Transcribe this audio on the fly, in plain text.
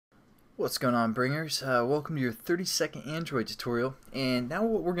What's going on, bringers? Welcome to your 30-second Android tutorial. And now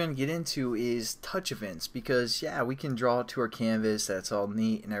what we're going to get into is touch events, because yeah, we can draw it to our canvas, that's all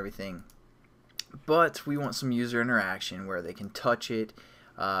neat and everything, but we want some user interaction where they can touch it,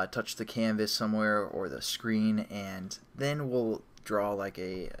 touch the canvas somewhere or the screen, and then we'll draw like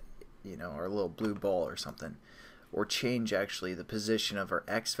our little blue ball or something, or change actually the position of our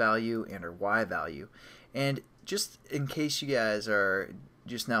X value and our Y value. And just in case you guys are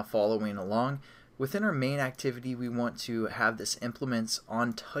just now following along, within our main activity we want to have this implements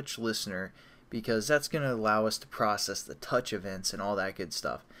OnTouchListener, because that's going to allow us to process the touch events and all that good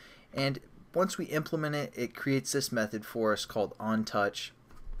stuff. And once we implement it, it creates this method for us called onTouch,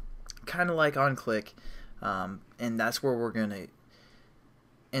 kind of like onClick, and that's where we're going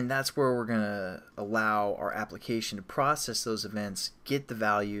to allow our application to process those events, get the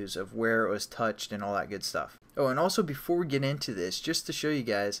values of where it was touched and all that good stuff. Oh, and also before we get into this, just to show you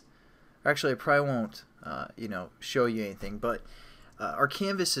guys, actually I probably won't show you anything, but our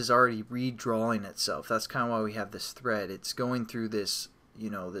canvas is already redrawing itself. That's kind of why we have this thread. It's going through this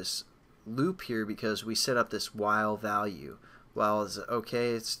this loop here because we set up this while value. While is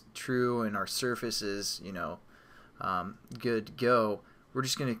okay, it's true, and our surface is good to go. We're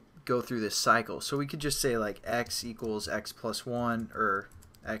just going to go through this cycle. So we could just say like x equals x plus 1, or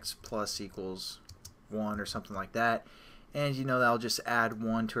x plus equals 1, or something like that, and that'll just add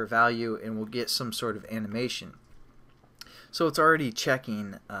 1 to our value and we'll get some sort of animation. So it's already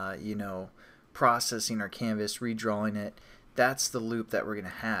checking, processing our canvas, redrawing it. That's the loop that we're going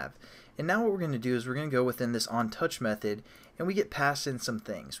to have. And now what we're going to do is we're going to go within this onTouch method, and we get passed in some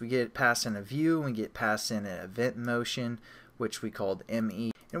things. We get passed in a view, and we get passed in an event motion, which we called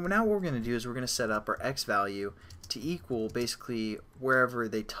ME. And now what we're going to do is we're going to set up our X value to equal basically wherever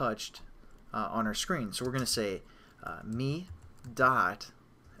they touched on our screen. So we're going to say me dot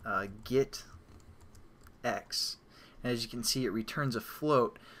get X. And as you can see, it returns a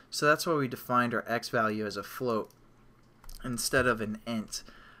float. So that's why we defined our X value as a float instead of an int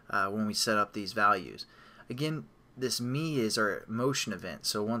when we set up these values. Again, this me is our motion event.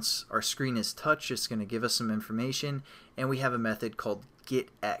 So once our screen is touched, it's going to give us some information, and we have a method called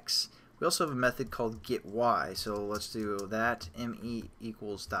getX. We also have a method called getY. So let's do that. Me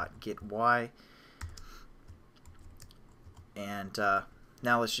equals dot getY. And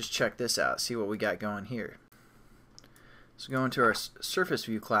now let's just check this out, see what we got going here. So go into our surface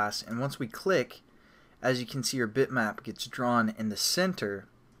view class, and once we click, as you can see, our bitmap gets drawn in the center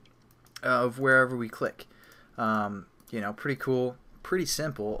of wherever we click. Pretty cool, pretty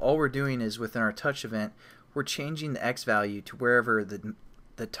simple. All we're doing is within our touch event, we're changing the X value to wherever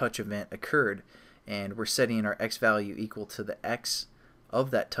the touch event occurred, and we're setting our X value equal to the X of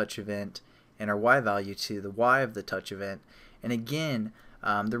that touch event and our Y value to the Y of the touch event. And again,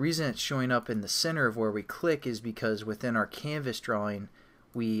 the reason it's showing up in the center of where we click is because within our canvas drawing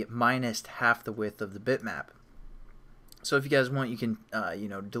we minused half the width of the bitmap. So if you guys want, you can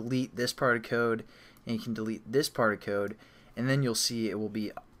delete this part of code, and you can delete this part of code, and then you'll see it will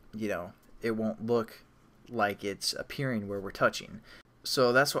be, it won't look like it's appearing where we're touching.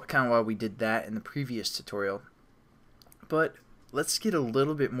 So that's kind of why we did that in the previous tutorial. But let's get a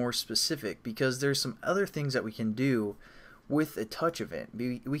little bit more specific, because there's some other things that we can do with a touch event.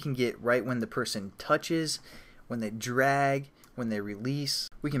 We can get right when the person touches, when they drag, when they release.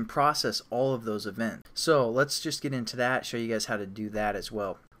 We can process all of those events. So let's just get into that, show you guys how to do that as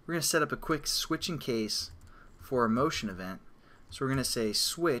well. We're going to set up a quick switching case for a motion event. So we're going to say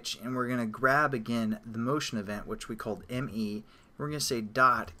switch, and we're going to grab again the motion event, which we called ME. We're going to say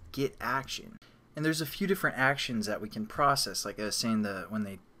dot get action. And there's a few different actions that we can process, like I was saying, when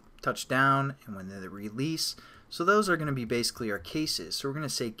they touch down and when they release. So those are going to be basically our cases. So we're going to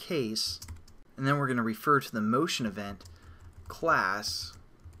say case, and then we're going to refer to the motion event class.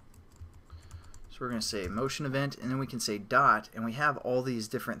 So we're going to say motion event, and then we can say dot, and we have all these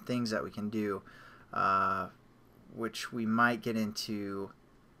different things that we can do, which we might get into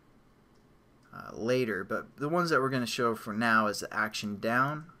later. But the ones that we're going to show for now is the action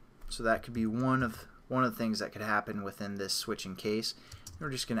down. So that could be one of the things that could happen within this switching case. We're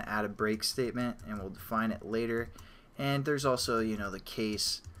just going to add a break statement, and we'll define it later. And there's also the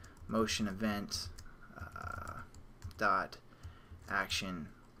case motion event dot action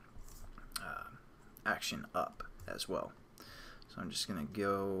action up as well. So I'm just going to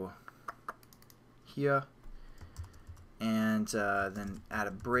go here and then add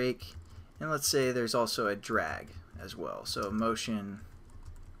a break, and let's say there's also a drag as well. So motion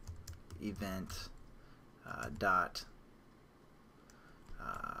event dot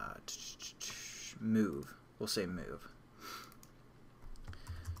move. We'll say move.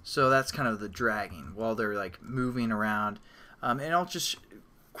 So that's kind of the dragging while they're like moving around. And I'll just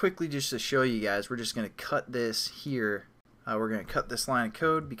quickly, just to show you guys, we're just going to cut this here. We're going to cut this line of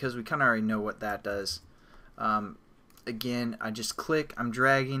code because we kind of already know what that does. Again, I just click, I'm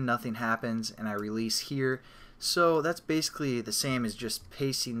dragging, nothing happens, and I release here. So that's basically the same as just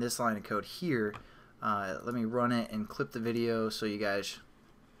pasting this line of code here. Let me run it and clip the video so you guys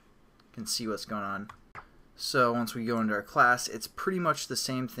can see what's going on. So once we go into our class, it's pretty much the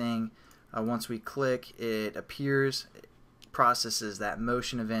same thing. Once we click, it appears, it processes that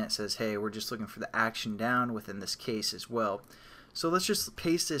motion event, says, hey, we're just looking for the action down within this case as well. So let's just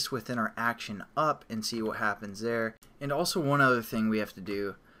paste this within our action up and see what happens there. And also one other thing we have to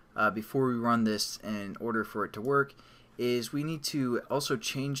do before we run this in order for it to work is we need to also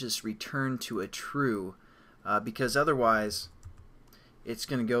change this return to a true because otherwise it's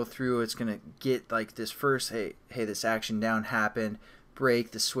going to go through, it's going to get like this first, hey, this action down happened, break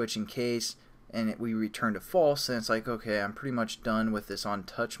the switch in case, and we return to false, and it's like, okay, I'm pretty much done with this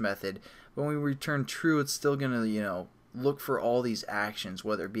onTouch method. But when we return true, it's still going to, look for all these actions,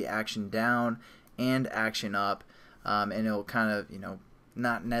 whether it be action down and action up, and it'll kind of,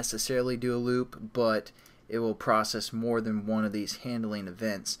 not necessarily do a loop, but it will process more than one of these handling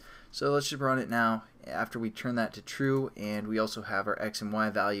events. So let's just run it now after we turn that to true, and we also have our X and Y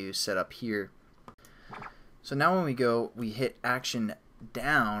values set up here. So now when we go, we hit action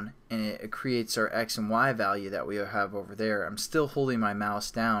down, and it creates our X and Y value that we have over there. I'm still holding my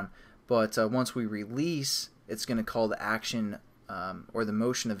mouse down, but once we release, it's going to call the action or the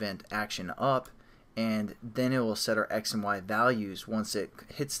motion event action up, and then it will set our X and Y values once it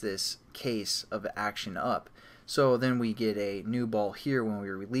hits this case of action up. So then we get a new ball here when we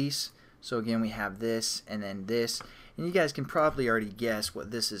release. So again, we have this and then this, and you guys can probably already guess what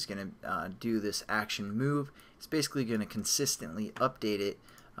this is going to do, this action move. It's basically going to consistently update it.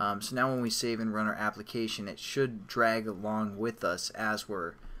 So now when we save and run our application, it should drag along with us as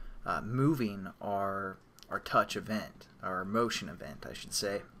we're moving our touch event, our motion event, I should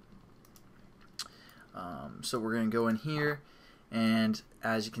say. So we're going to go in here, and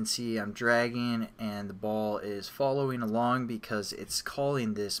as you can see, I'm dragging and the ball is following along because it's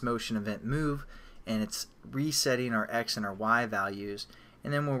calling this motion event move, and it's resetting our X and our Y values,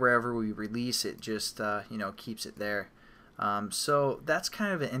 and then wherever we release it, just keeps it there. So that's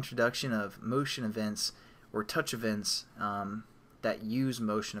kind of an introduction of motion events or touch events that use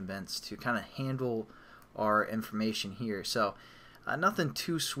motion events to kind of handle our information here. So nothing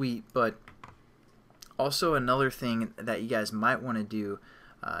too sweet, but also another thing that you guys might want to do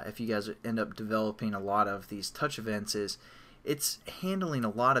if you guys end up developing a lot of these touch events is it's handling a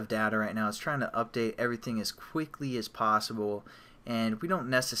lot of data right now. It's trying to update everything as quickly as possible, and we don't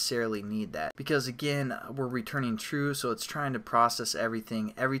necessarily need that because again, we're returning true, so it's trying to process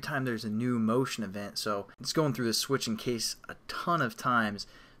everything every time there's a new motion event. So it's going through the switch in case a ton of times,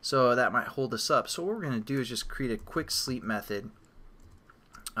 so that might hold us up. So what we're going to do is just create a quick sleep method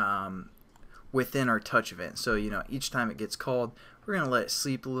within our touch event. So each time it gets called, we're going to let it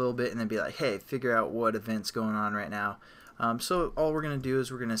sleep a little bit and then be like, hey, figure out what event's going on right now. So all we're going to do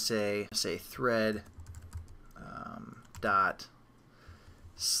is we're going to say thread dot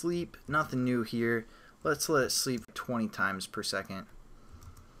sleep, nothing new here. Let's let it sleep 20 times per second.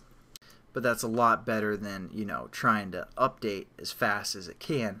 But that's a lot better than trying to update as fast as it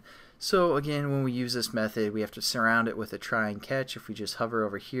can. So again, when we use this method, we have to surround it with a try and catch. If we just hover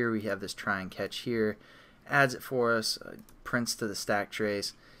over here, we have this try and catch here, adds it for us, prints to the stack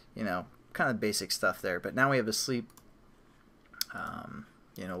trace, kind of basic stuff there. But now we have a sleep, a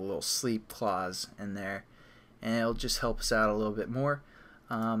little sleep clause in there, and it'll just help us out a little bit more.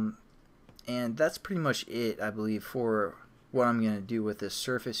 And that's pretty much it, I believe, for what I'm going to do with this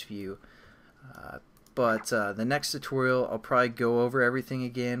surface view. But the next tutorial, I'll probably go over everything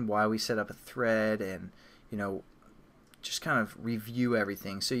again, why we set up a thread, and just kind of review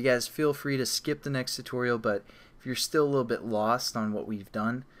everything. So you guys feel free to skip the next tutorial, but if you're still a little bit lost on what we've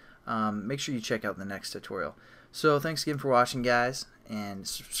done, make sure you check out the next tutorial. So thanks again for watching, guys, and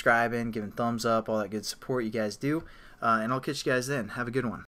subscribing, giving thumbs up, all that good support you guys do, and I'll catch you guys then. Have a good one.